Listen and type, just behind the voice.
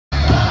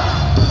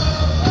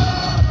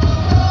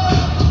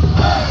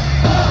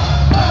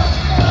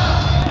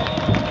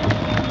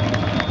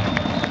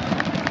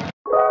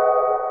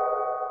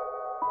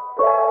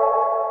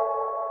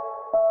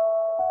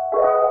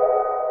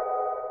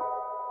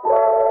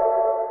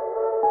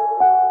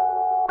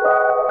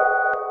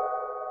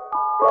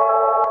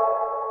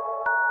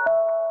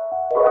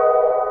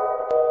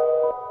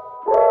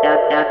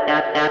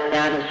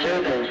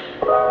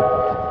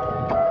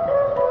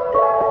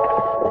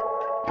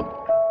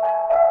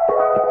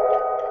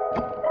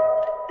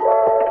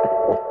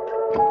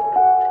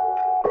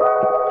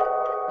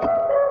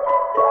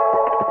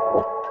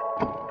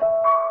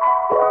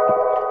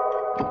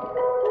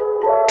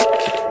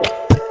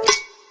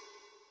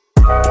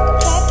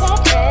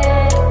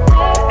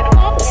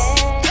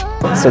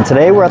So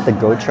today we're at the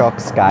Gocheok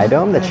Sky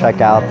Dome to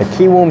check out the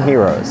Kiwoom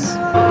Heroes.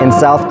 In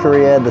South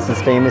Korea, this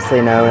is famously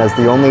known as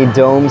the only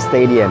dome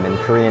stadium in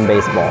Korean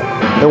baseball.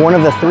 They're one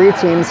of the 3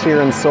 teams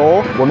here in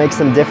Seoul. What makes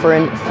them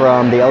different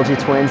from the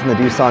LG Twins and the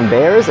Doosan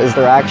Bears is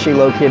they're actually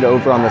located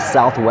over on the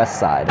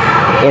southwest side.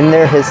 In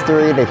their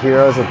history, the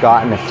Heroes have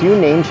gotten a few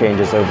name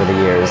changes over the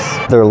years.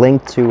 They're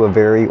linked to a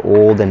very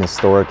old and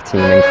historic team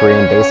in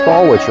Korean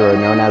baseball, which are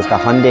known as the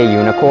Hyundai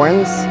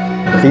Unicorns.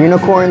 The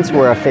Unicorns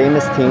were a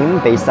famous team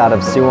based out of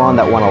Suwon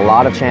that won a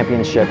lot of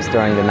championships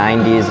during the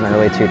 90s and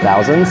early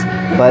 2000s,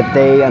 but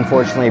they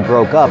unfortunately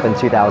broke up in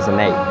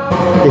 2008.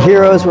 The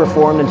Heroes were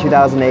formed in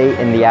 2008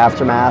 in the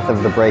aftermath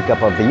of the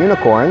breakup of the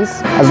Unicorns.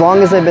 As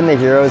long as they've been the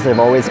Heroes, they've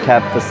always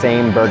kept the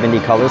same burgundy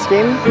color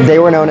scheme. They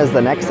were known as the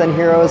Nexen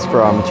Heroes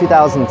from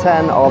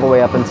 2010 all the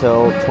way up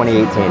until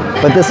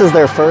 2018. But this is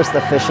their first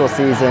official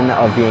season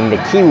of being the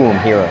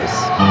Kiwoom Heroes.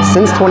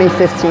 Since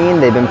 2015,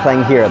 they've been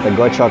playing here at the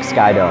Gocheok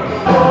Sky Dome.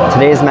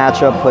 Today's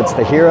matchup puts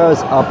the Heroes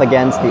up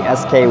against the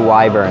SK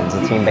Wyverns,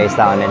 a team based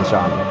out in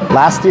Incheon.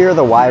 Last year,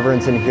 the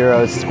Wyverns and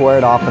Heroes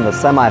squared off in the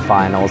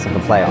semifinals of the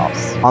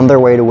playoffs. On their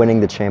way to winning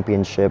the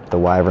championship, the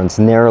Wyverns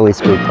narrowly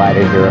squeaked by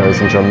the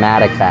Heroes in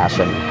dramatic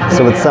fashion.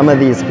 So with some of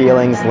these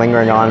feelings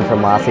lingering on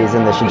from last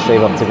season, this should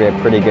shape up to be a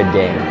pretty good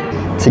game.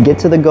 To get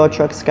to the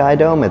Gocheok Sky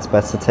Dome, it's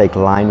best to take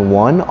line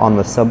 1 on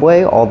the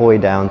subway all the way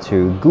down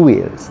to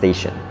Guil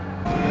Station.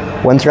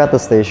 Once you're at the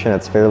station,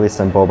 it's fairly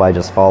simple by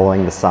just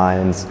following the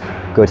signs.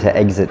 Go to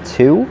exit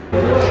 2,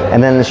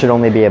 and then it should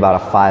only be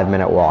about a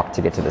 5-minute walk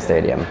to get to the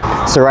stadium.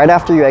 So right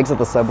after you exit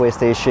the subway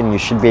station, you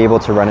should be able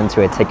to run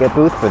into a ticket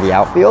booth for the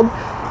outfield,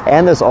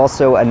 and there's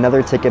also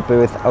another ticket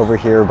booth over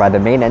here by the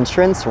main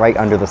entrance right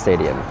under the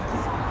stadium.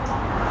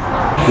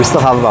 We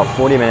still have about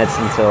 40 minutes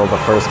until the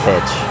first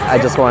pitch. I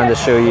just wanted to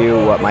show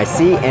you what my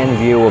seat and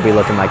view will be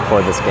looking like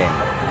for this game.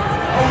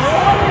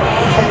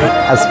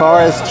 As far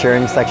as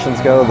cheering sections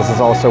go, this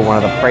is also one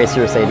of the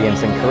pricier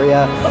stadiums in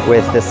Korea,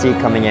 with the seat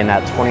coming in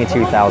at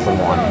 22,000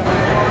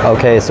 won.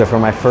 Okay, so for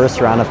my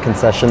first round of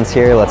concessions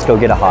here, let's go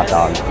get a hot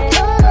dog.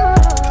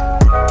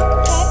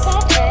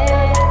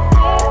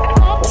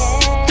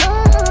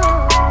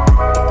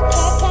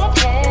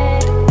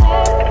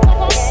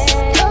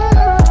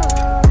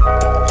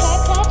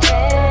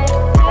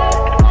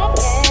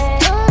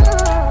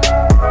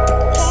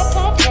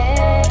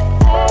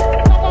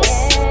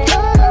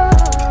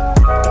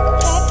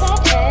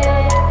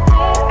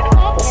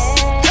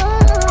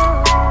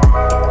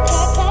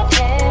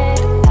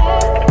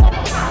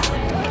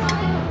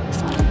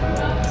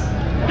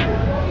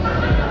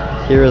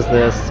 Here is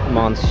this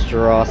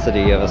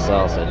monstrosity of a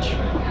sausage.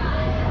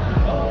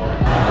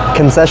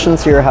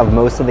 Concessions here have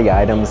most of the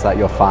items that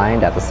you'll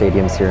find at the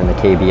stadiums here in the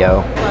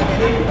KBO.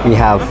 We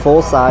have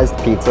full-sized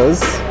pizzas,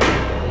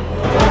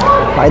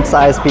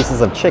 bite-sized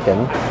pieces of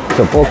chicken,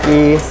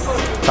 tteokbokki,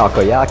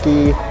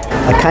 takoyaki,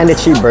 a kind of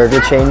cheap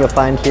burger chain you'll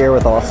find here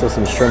with also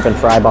some shrimp and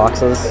fry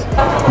boxes.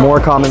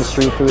 More common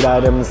street food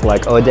items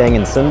like odeng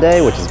and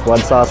sundae, which is blood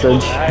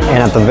sausage.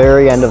 And at the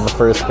very end of the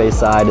first base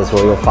side is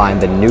where you'll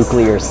find the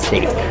nuclear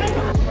steak.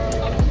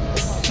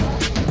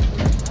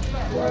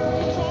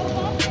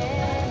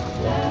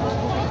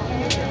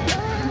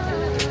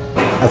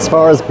 As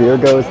far as beer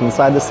goes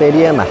inside the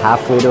stadium, a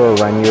half liter will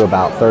run you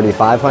about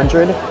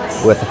 3,500,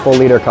 with a full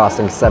liter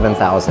costing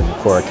 7,000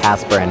 for a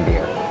Cass brand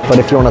beer. But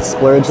if you want to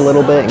splurge a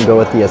little bit and go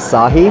with the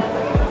Asahi,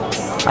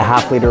 a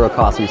half liter will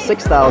cost you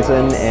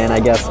 6,000, and I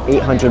guess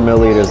 800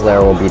 milliliters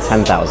there will be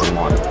 10,000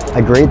 won.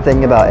 A great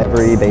thing about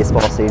every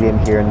baseball stadium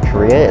here in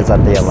Korea is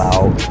that they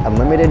allow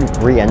unlimited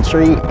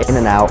re-entry in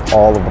and out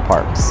all of the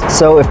parks.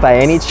 So if by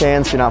any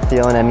chance you're not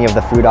feeling any of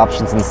the food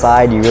options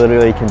inside, you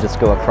literally can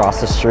just go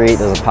across the street.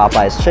 There's a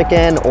Popeye's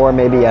Chicken or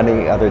maybe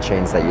any other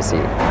chains that you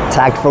see.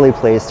 Tactfully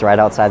placed right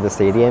outside the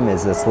stadium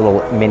is this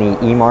little mini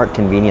E-Mart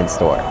convenience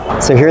store.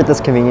 So here at this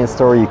convenience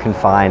store, you can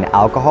find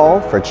alcohol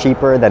for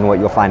cheaper than what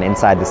you'll find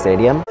inside the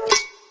stadium.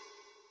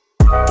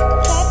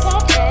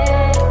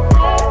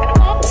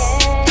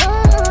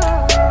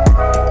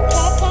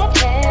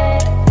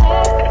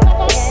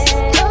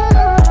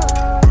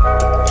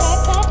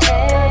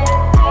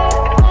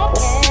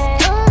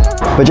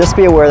 But just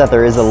be aware that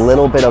there is a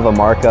little bit of a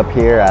markup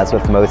here, as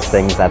with most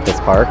things at this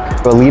park.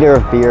 A liter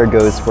of beer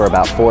goes for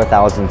about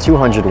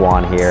 4,200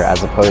 won here,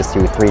 as opposed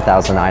to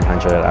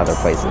 3,900 at other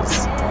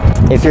places.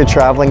 If you're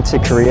traveling to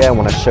Korea and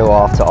want to show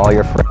off to all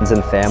your friends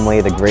and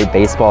family the great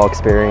baseball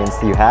experience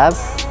that you have,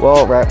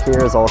 well, right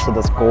here is also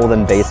this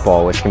golden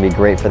baseball, which can be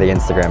great for the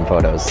Instagram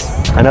photos.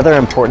 Another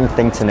important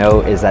thing to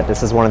note is that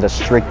this is one of the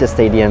strictest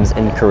stadiums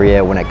in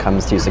Korea when it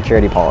comes to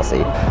security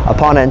policy.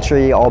 Upon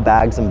entry, all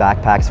bags and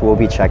backpacks will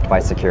be checked by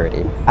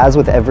security. As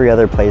with every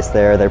other place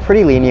there, they're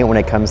pretty lenient when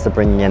it comes to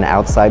bringing in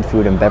outside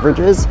food and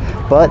beverages,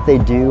 but they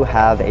do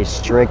have a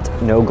strict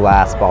no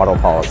glass bottle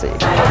policy.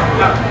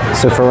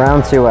 So for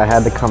round 2, I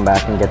had to come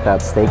back and get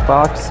that steak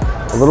box.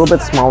 A little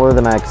bit smaller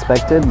than I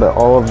expected, but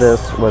all of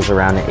this was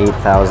around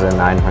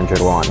 8,900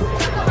 won.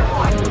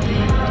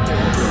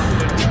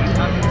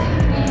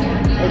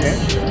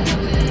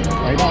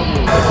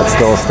 Okay. But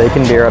still, steak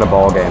and beer at a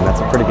ball game, that's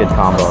a pretty good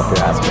combo if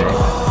you ask me.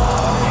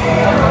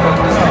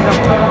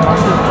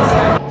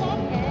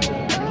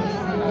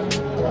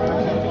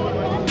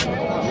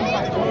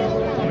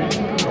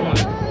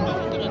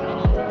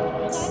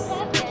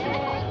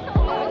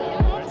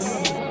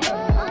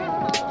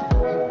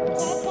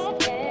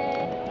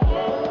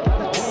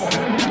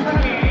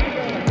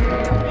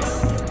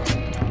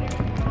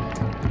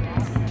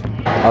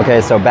 Okay,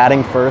 so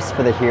batting first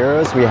for the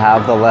Heroes, we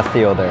have the left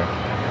fielder,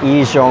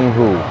 Lee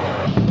Jong-hoo.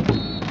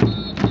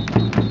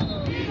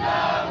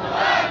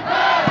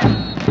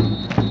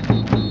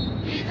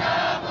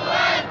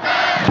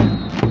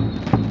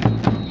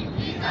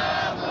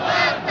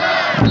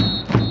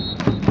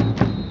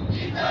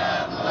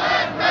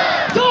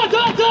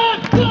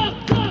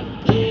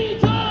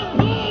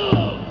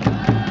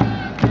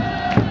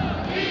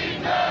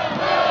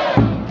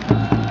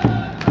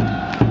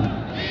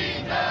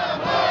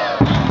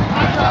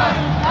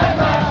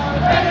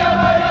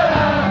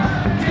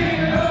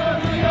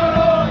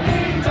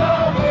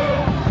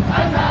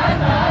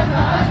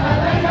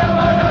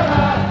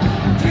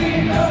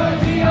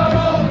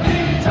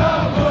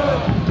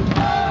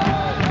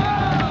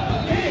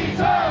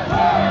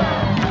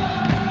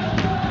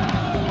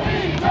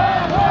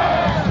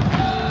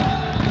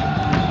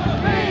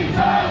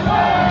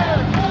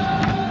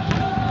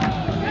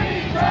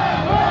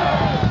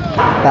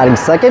 Batting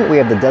second, we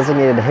have the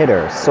designated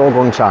hitter, Seoul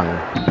Gong-chang.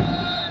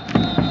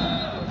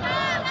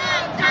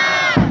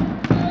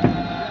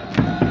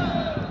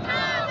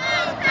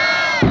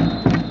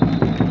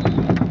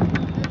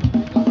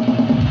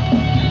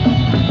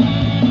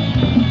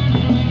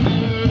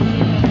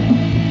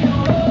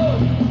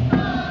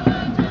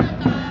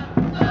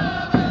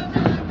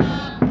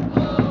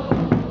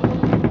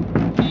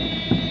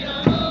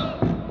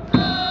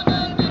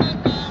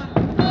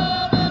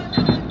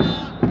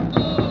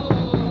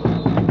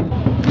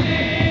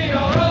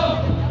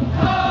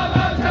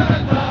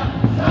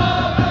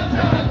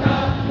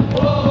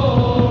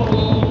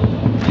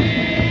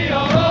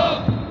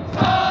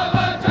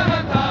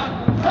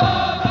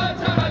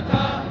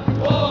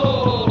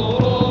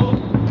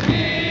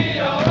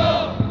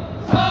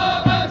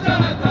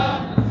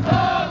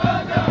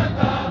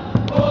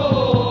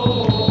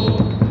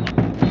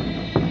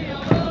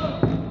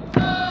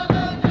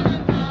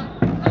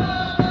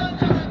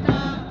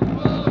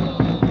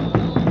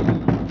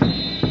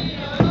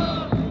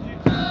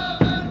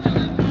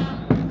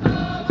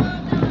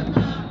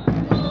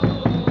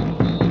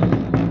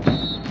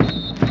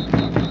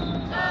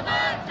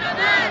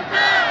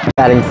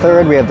 Batting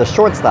third, we have the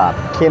shortstop,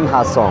 Kim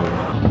Ha-sung.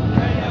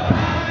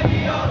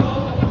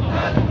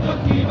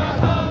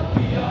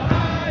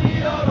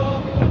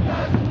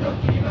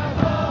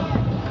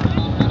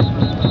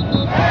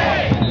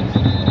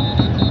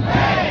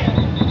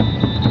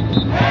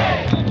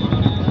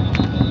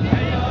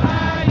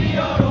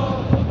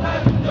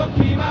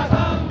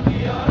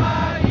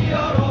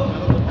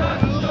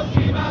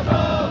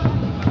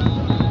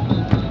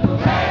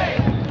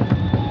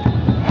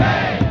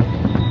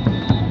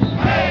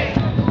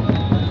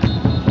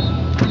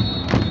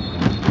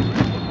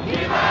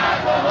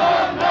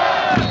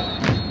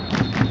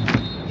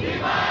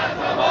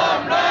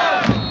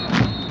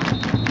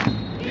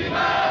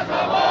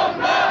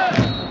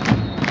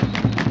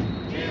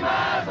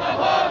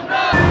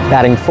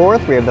 Batting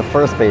fourth, we have the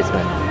first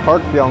baseman,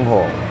 Park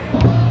Byung-ho.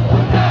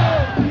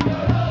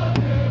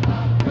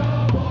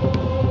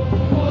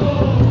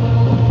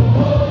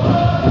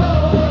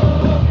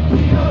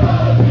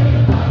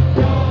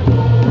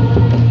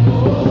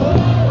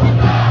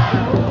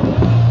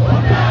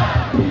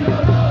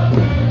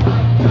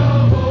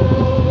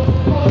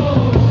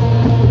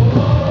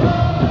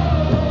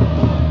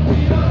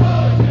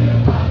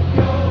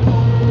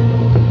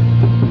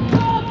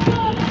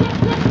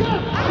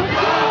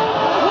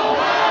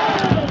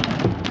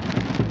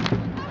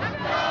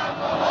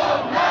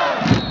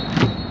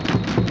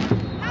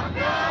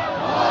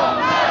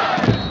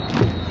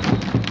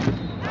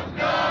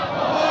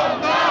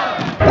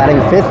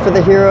 Batting fifth for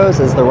the Heroes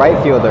is the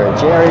right fielder,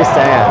 Jerry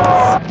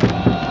Sands.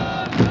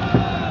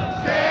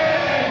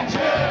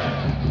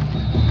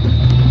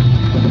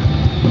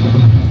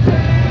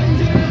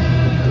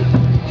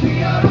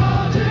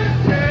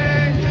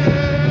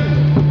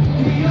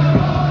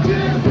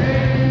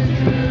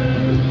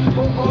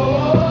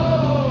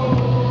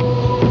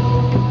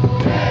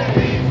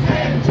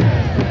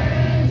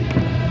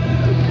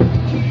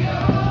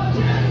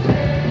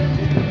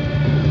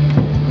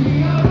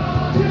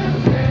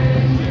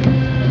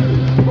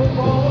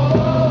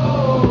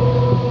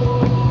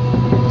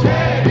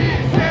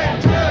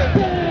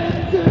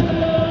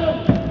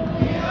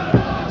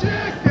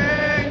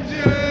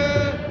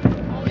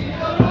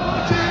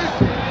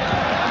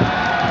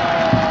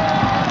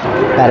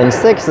 Batting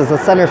sixth is the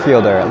center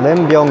fielder,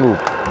 Lim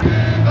Byung-wook.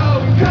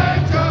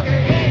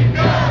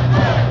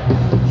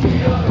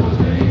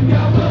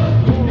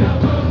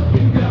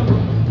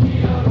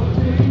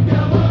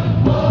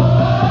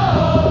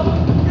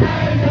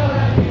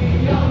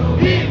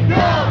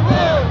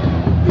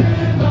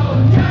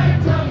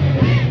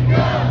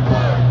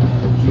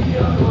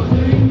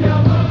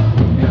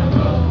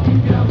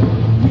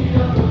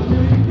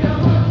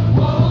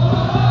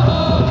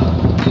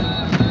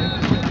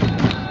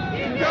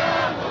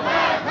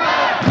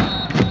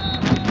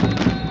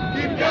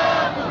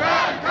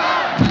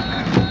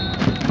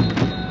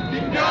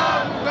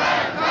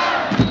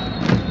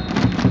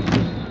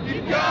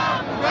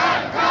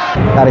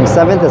 Batting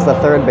 7th is the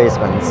third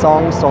baseman,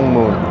 Song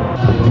Song-moon.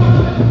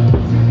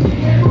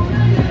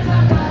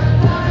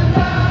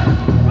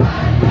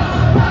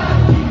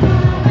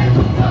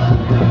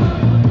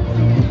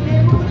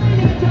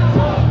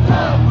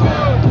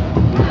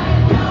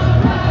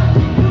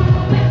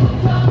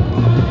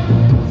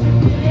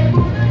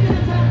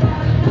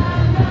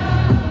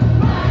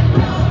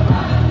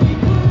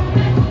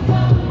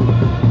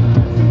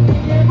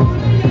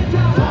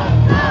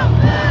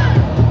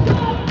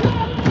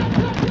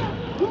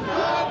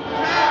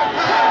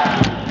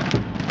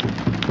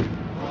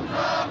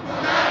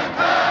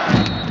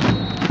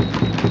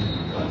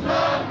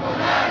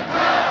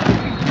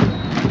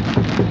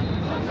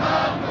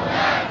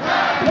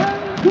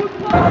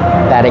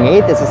 Batting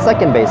 8th is the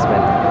second baseman,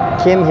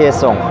 Kim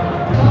Hye-sung.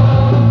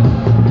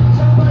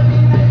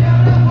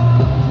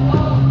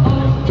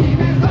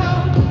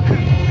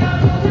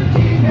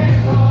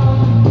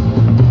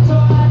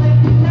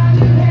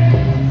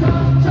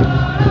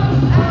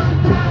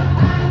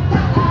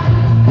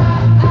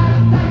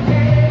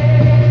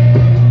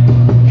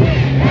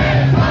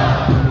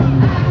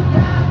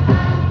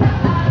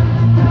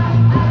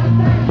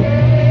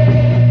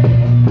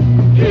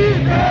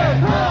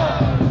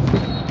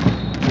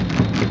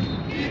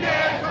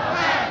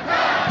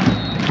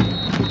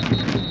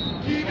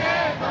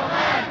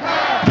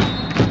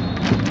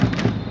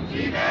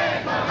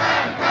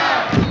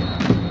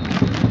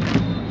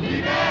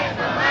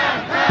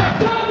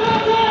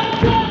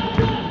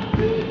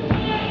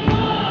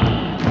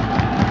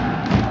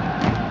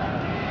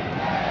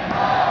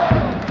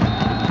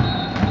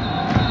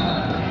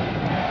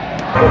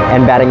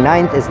 And batting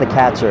 9th is the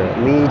catcher,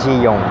 Lee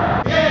Ji-yong.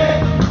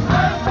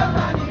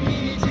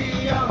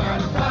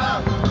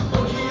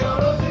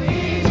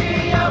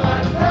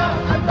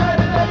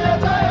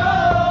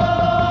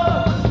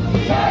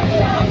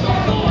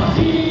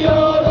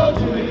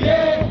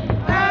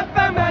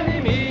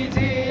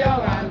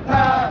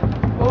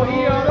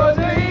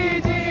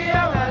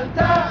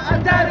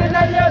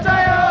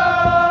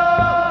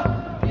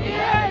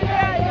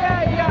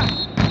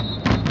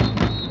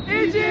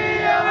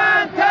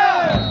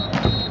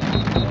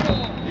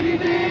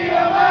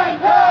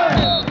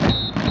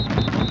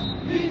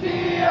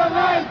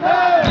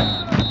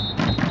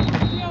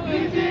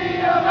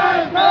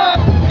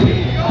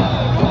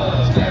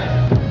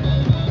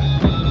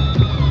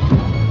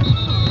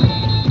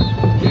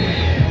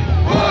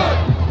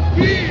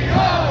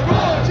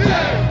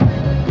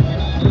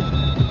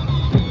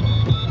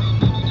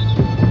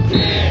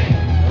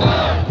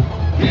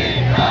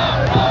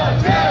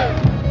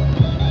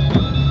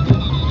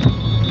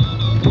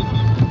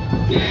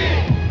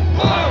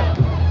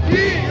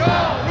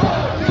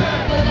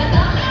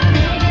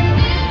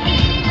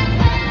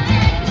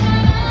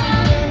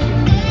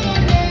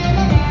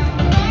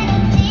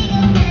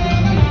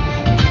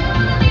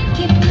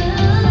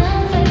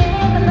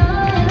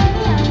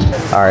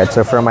 Alright,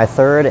 so for my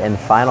third and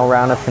final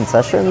round of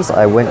concessions,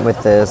 I went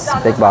with this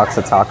big box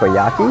of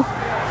takoyaki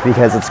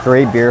because it's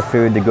great beer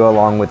food to go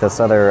along with this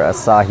other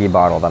Asahi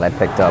bottle that I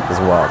picked up as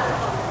well.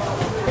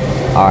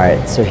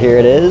 Alright, so here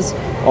it is,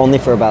 only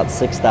for about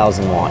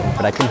 6,000 won.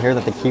 But I can hear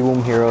that the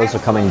Kiwoom Heroes are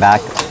coming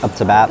back up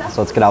to bat,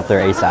 so let's get out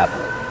there ASAP.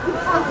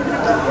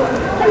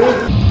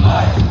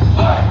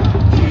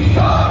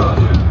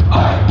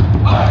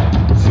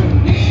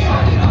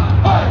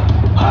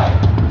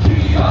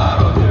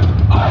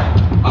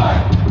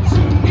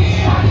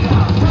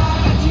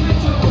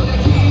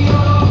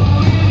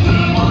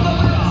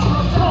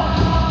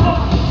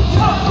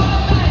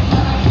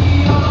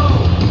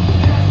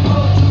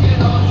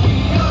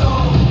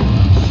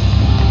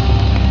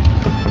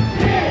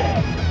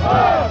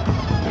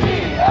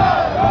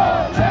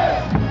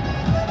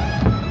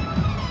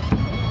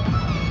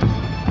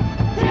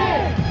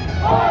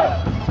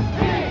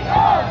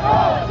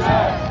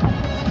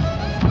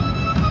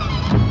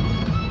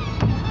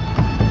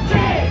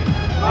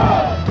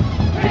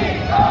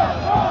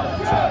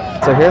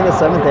 So here in the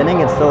 7th inning,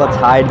 it's still a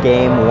tied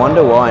game,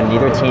 1-1.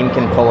 Neither team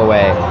can pull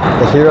away.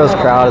 The Heroes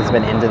crowd has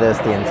been into this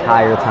the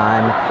entire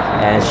time,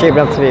 and it's shaping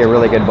up to be a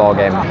really good ball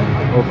game.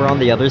 Over on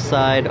the other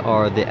side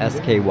are the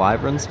SK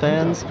Wyverns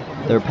fans.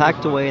 They're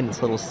packed away in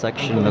this little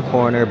section in the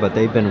corner, but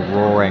they've been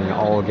roaring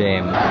all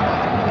game.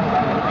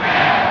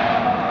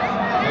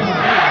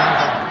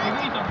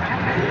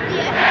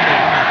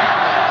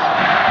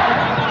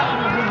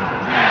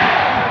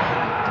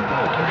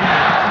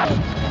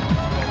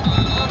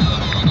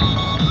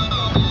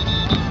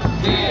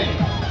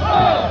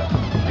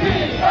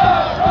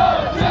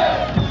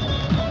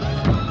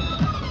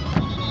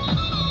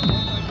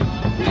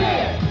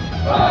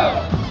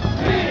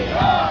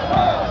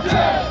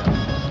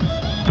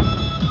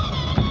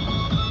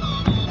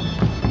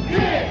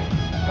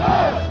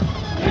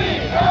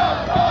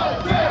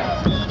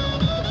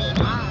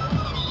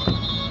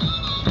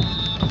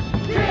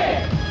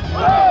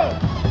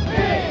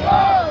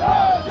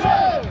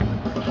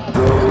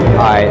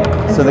 Alright,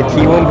 so the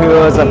Kiwoom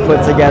Heroes have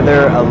put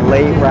together a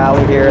late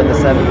rally here in the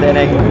 7th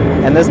inning,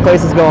 and this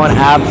place is going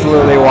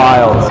absolutely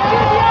wild.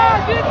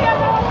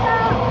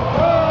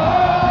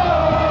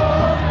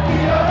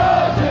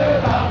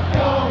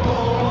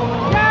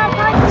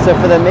 So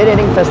for the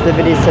mid-inning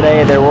festivities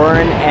today, there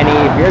weren't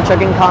any beer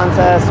chugging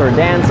contests or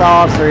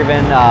dance-offs or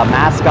even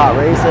mascot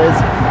races,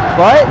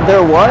 but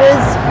there was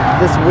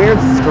this weird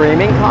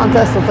screaming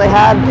contest that they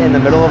had in the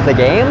middle of the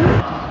game.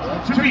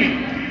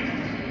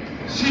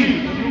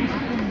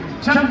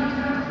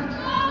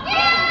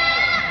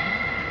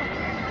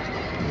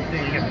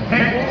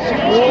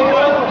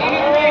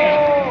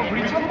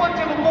 우리 첫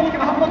번째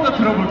목표는 한 번 더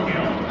들어볼게요.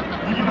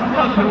 이게 한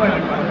번 들어가야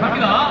될 거예요.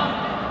 갑니다.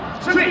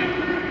 준비,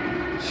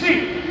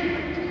 시작.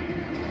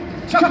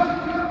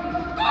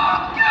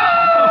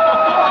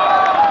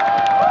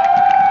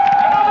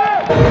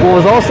 What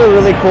was also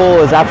really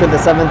cool is after the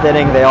 7th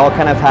inning, they all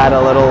kind of had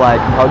a little like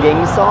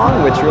hugging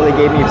song, which really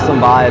gave me some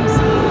vibes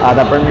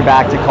that bring me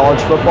back to college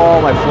football,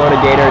 my Florida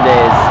Gator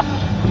days.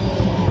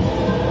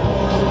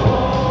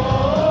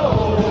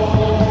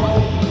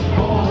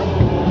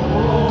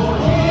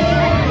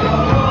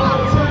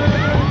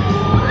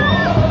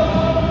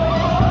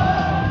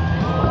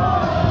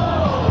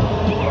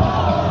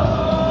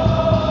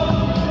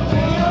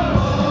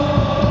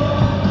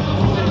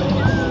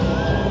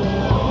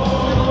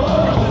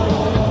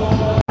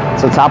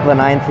 So top of the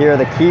 9th here,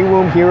 the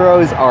Kiwoom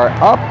Heroes are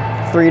up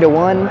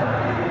 3-1.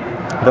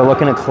 They're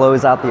looking to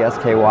close out the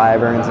SK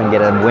Wyverns and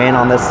get a win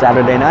on this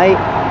Saturday night.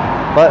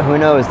 But who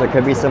knows, there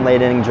could be some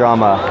late inning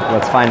drama.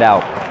 Let's find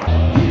out.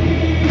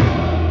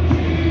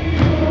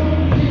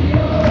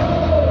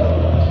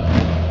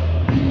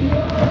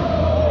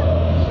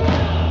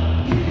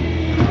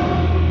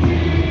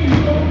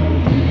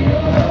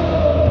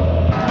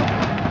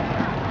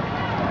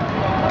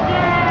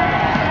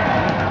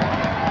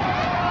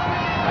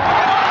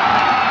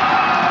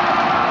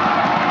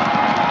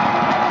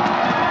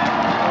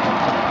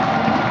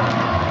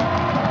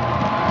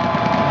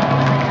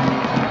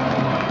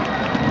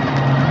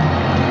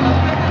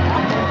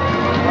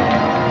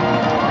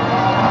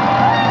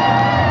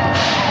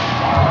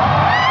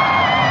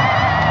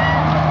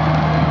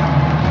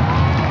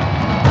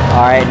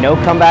 All right, no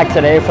comeback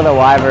today for the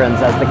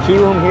Wyverns as the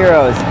Kiwoom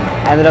Heroes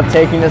ended up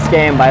taking this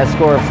game by a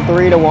score of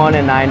 3-1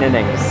 in 9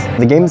 innings.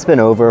 The game's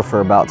been over for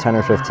about 10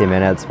 or 15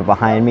 minutes, but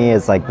behind me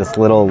is like this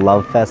little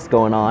love fest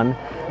going on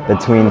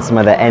between some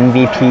of the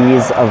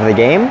MVPs of the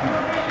game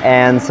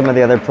and some of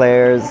the other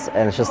players,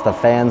 and it's just the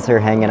fans here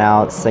hanging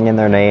out, singing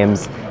their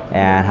names,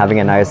 and having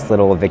a nice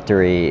little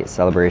victory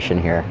celebration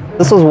here.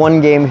 This was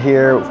one game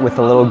here with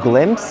a little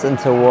glimpse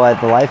into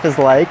what the life is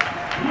like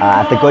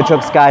at the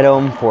Gocheok Sky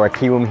Dome for a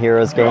Kiwoom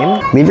Heroes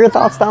game. Leave your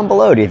thoughts down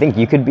below. Do you think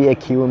you could be a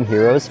Kiwoom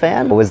Heroes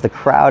fan? Was the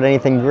crowd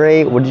anything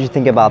great? What did you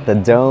think about the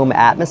dome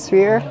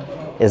atmosphere?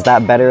 Is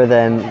that better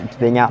than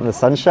being out in the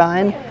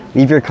sunshine?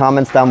 Leave your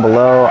comments down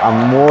below.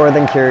 I'm more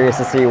than curious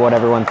to see what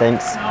everyone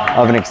thinks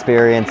of an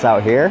experience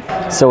out here.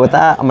 So with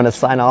that, I'm gonna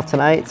sign off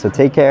tonight. So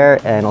take care,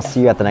 and I'll see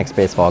you at the next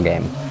baseball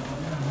game.